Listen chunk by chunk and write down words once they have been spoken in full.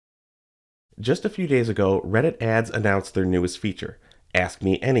Just a few days ago, Reddit Ads announced their newest feature, Ask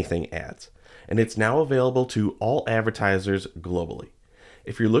Me Anything Ads, and it's now available to all advertisers globally.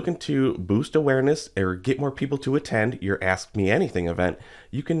 If you're looking to boost awareness or get more people to attend your Ask Me Anything event,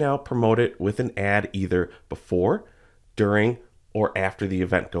 you can now promote it with an ad either before, during, or after the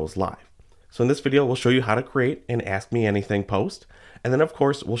event goes live. So in this video, we'll show you how to create an Ask Me Anything post, and then of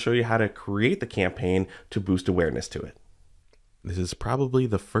course, we'll show you how to create the campaign to boost awareness to it. This is probably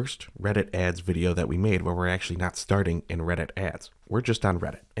the first Reddit Ads video that we made where we're actually not starting in Reddit Ads. We're just on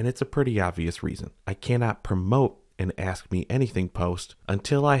Reddit, and it's a pretty obvious reason. I cannot promote an Ask Me Anything post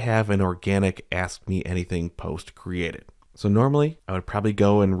until I have an organic Ask Me Anything post created. So normally, I would probably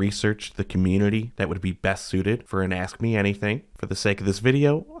go and research the community that would be best suited for an Ask Me Anything. For the sake of this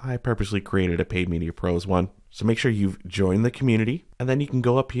video, I purposely created a Paid Media Pros one. So make sure you've joined the community, and then you can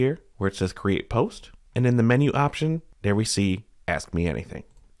go up here where it says Create Post, and in the menu option, there we see Ask Me Anything.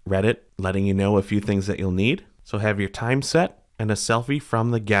 Reddit letting you know a few things that you'll need. So have your time set and a selfie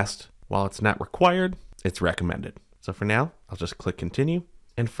from the guest. While it's not required, it's recommended. So for now, I'll just click continue.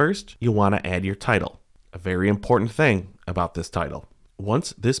 And first, you'll want to add your title. A very important thing about this title.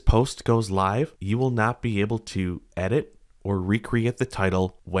 Once this post goes live, you will not be able to edit or recreate the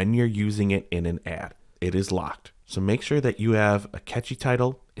title when you're using it in an ad. It is locked. So make sure that you have a catchy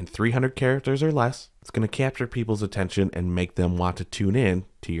title in 300 characters or less. It's going to capture people's attention and make them want to tune in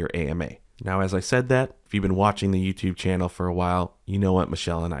to your AMA. Now, as I said that, if you've been watching the YouTube channel for a while, you know what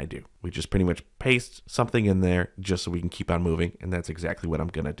Michelle and I do. We just pretty much paste something in there just so we can keep on moving, and that's exactly what I'm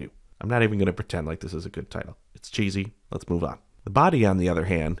going to do. I'm not even going to pretend like this is a good title. It's cheesy. Let's move on. The body, on the other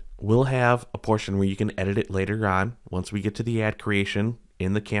hand, will have a portion where you can edit it later on once we get to the ad creation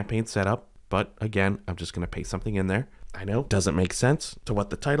in the campaign setup. But again, I'm just going to paste something in there. I know it doesn't make sense to what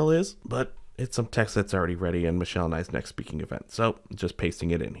the title is, but it's some text that's already ready in Michelle and I's next speaking event. So just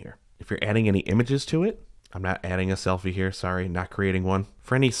pasting it in here. If you're adding any images to it, I'm not adding a selfie here. Sorry, not creating one.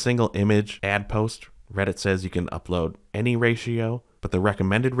 For any single image ad post, Reddit says you can upload any ratio, but the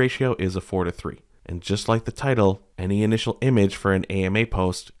recommended ratio is a 4:3. And just like the title, any initial image for an AMA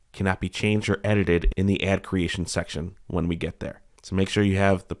post cannot be changed or edited in the ad creation section when we get there. So make sure you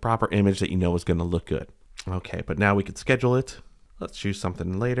have the proper image that you know is going to look good. Okay, but now we can schedule it. Let's choose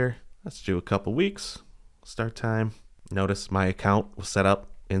something later. Let's do a couple weeks. Start time. Notice my account was set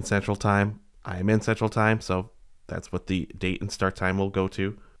up in Central Time. I am in Central Time, so that's what the date and start time will go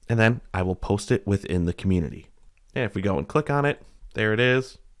to. And then I will post it within the community. And if we go and click on it, there it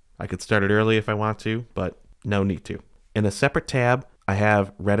is. I could start it early if I want to, but no need to. In a separate tab, I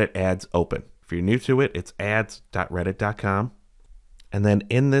have Reddit Ads open. If you're new to it, it's ads.reddit.com. And then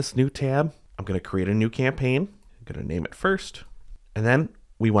in this new tab, I'm going to create a new campaign. I'm going to name it first. And then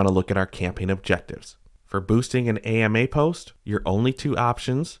we want to look at our campaign objectives. For boosting an AMA post, your only two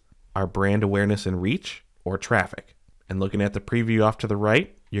options are brand awareness and reach or traffic. And looking at the preview off to the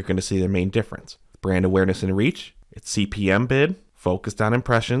right, you're going to see the main difference. Brand awareness and reach, it's CPM bid, focused on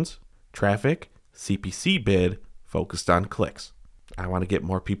impressions. Traffic, CPC bid, focused on clicks. I want to get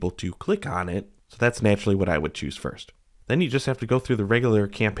more people to click on it, so that's naturally what I would choose first. Then you just have to go through the regular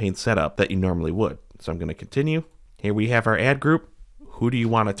campaign setup that you normally would. So I'm going to continue. Here we have our ad group. Who do you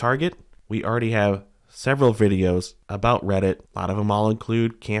want to target? We already have several videos about Reddit. A lot of them all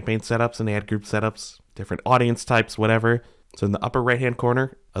include campaign setups and ad group setups, different audience types, whatever. So in the upper right-hand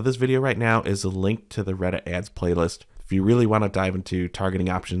corner of this video right now is a link to the Reddit Ads playlist if you really want to dive into targeting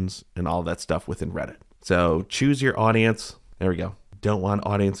options and all that stuff within Reddit. So choose your audience. There we go. Don't want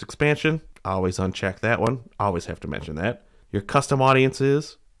audience expansion. Always uncheck that one. Always have to mention that. Your custom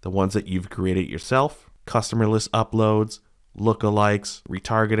audiences, the ones that you've created yourself, customer list uploads, lookalikes,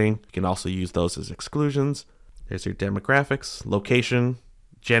 retargeting. You can also use those as exclusions. There's your demographics, location,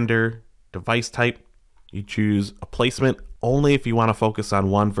 gender, device type. You choose a placement only if you want to focus on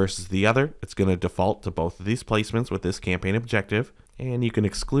one versus the other. It's going to default to both of these placements with this campaign objective. And you can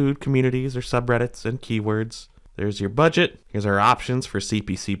exclude communities or subreddits and keywords. There's your budget. Here's our options for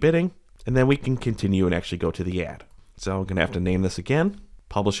CPC bidding. And then we can continue and actually go to the ad. So I'm going to have to name this again.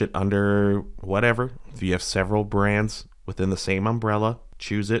 Publish it under whatever. If you have several brands within the same umbrella,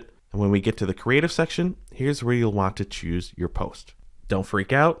 choose it. And when we get to the creative section, here's where you'll want to choose your post. Don't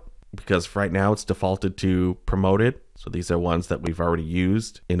freak out, because right now it's defaulted to promoted. So these are ones that we've already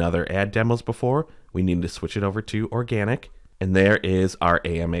used in other ad demos before. We need to switch it over to organic. And there is our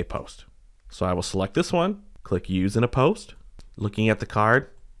AMA post. So I will select this one, click use in a post. Looking at the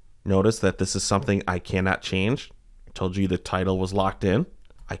card, notice that this is something I cannot change. I told you the title was locked in.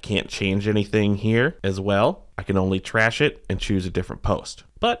 I can't change anything here as well. I can only trash it and choose a different post.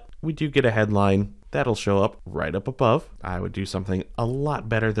 But we do get a headline That'll show up right up above. I would do something a lot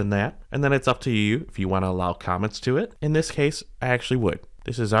better than that. And then it's up to you if you want to allow comments to it. In this case, I actually would.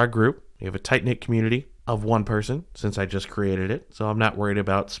 This is our group. We have a tight-knit community of one person since I just created it. So I'm not worried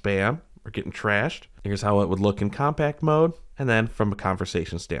about spam or getting trashed. Here's how it would look in compact mode. And then from a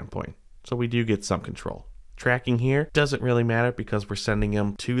conversation standpoint. So we do get some control. Tracking here doesn't really matter because we're sending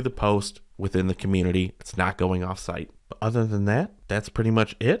them to the post within the community. It's not going off site. But other than that, that's pretty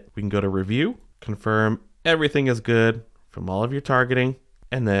much it. We can go to review, confirm everything is good from all of your targeting,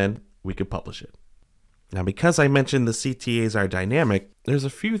 and then we can publish it. Now, because I mentioned the CTAs are dynamic, there's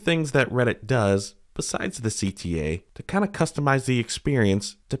a few things that Reddit does besides the CTA to kind of customize the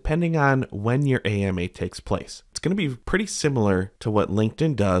experience depending on when your AMA takes place. It's going to be pretty similar to what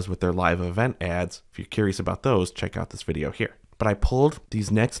LinkedIn does with their live event ads. If you're curious about those, check out this video here. But I pulled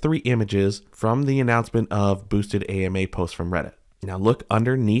these next 3 images from the announcement of boosted AMA posts from Reddit. Now look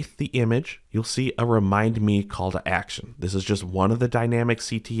underneath the image, you'll see a remind me call to action. This is just one of the dynamic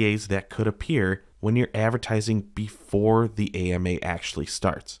CTAs that could appear when you're advertising before the AMA actually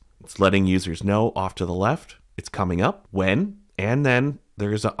starts. It's letting users know off to the left, it's coming up, when, and then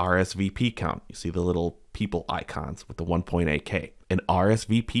there's a RSVP count. You see the little people icons with the 1.8K. An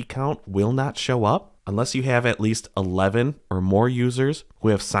RSVP count will not show up unless you have at least 11 or more users who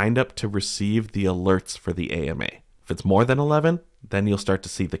have signed up to receive the alerts for the AMA. If it's more than 11, then you'll start to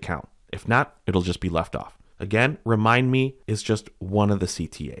see the count. If not, it'll just be left off. Again, remind me is just one of the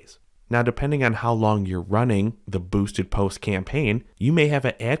CTAs. Now, depending on how long you're running the boosted post campaign, you may have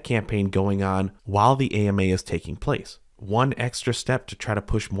an ad campaign going on while the AMA is taking place. One extra step to try to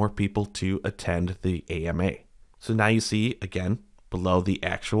push more people to attend the AMA. So now you see, again, below the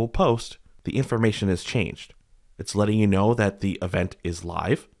actual post, the information has changed. It's letting you know that the event is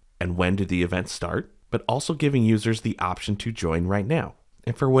live and when did the event start, but also giving users the option to join right now.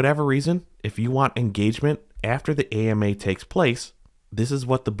 And for whatever reason, if you want engagement after the AMA takes place, this is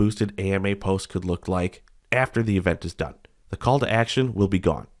what the boosted AMA post could look like after the event is done. The call to action will be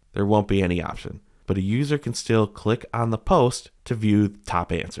gone. There won't be any option, but a user can still click on the post to view the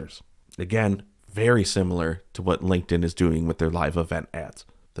top answers. Again, very similar to what LinkedIn is doing with their live event ads.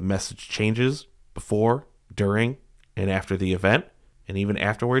 The message changes before, during, and after the event, and even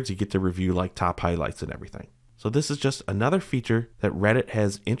afterwards you get to review like top highlights and everything. So this is just another feature that Reddit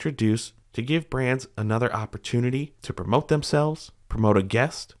has introduced to give brands another opportunity to promote themselves, promote a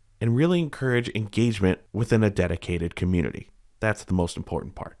guest, and really encourage engagement within a dedicated community. That's the most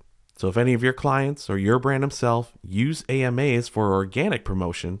important part. So if any of your clients or your brand themselves use AMAs for organic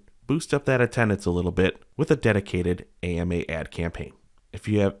promotion, boost up that attendance a little bit with a dedicated AMA ad campaign. If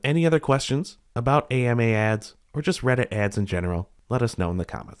you have any other questions about AMA ads or just Reddit ads in general, let us know in the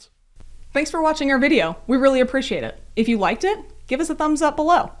comments. Thanks for watching our video. We really appreciate it. If you liked it, give us a thumbs up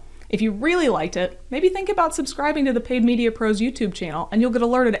below. If you really liked it, maybe think about subscribing to the Paid Media Pros YouTube channel and you'll get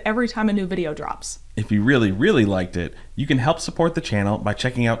alerted every time a new video drops. If you really liked it, you can help support the channel by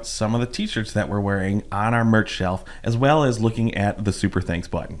checking out some of the t-shirts that we're wearing on our merch shelf, as well as looking at the Super Thanks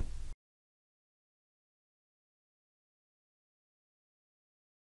button.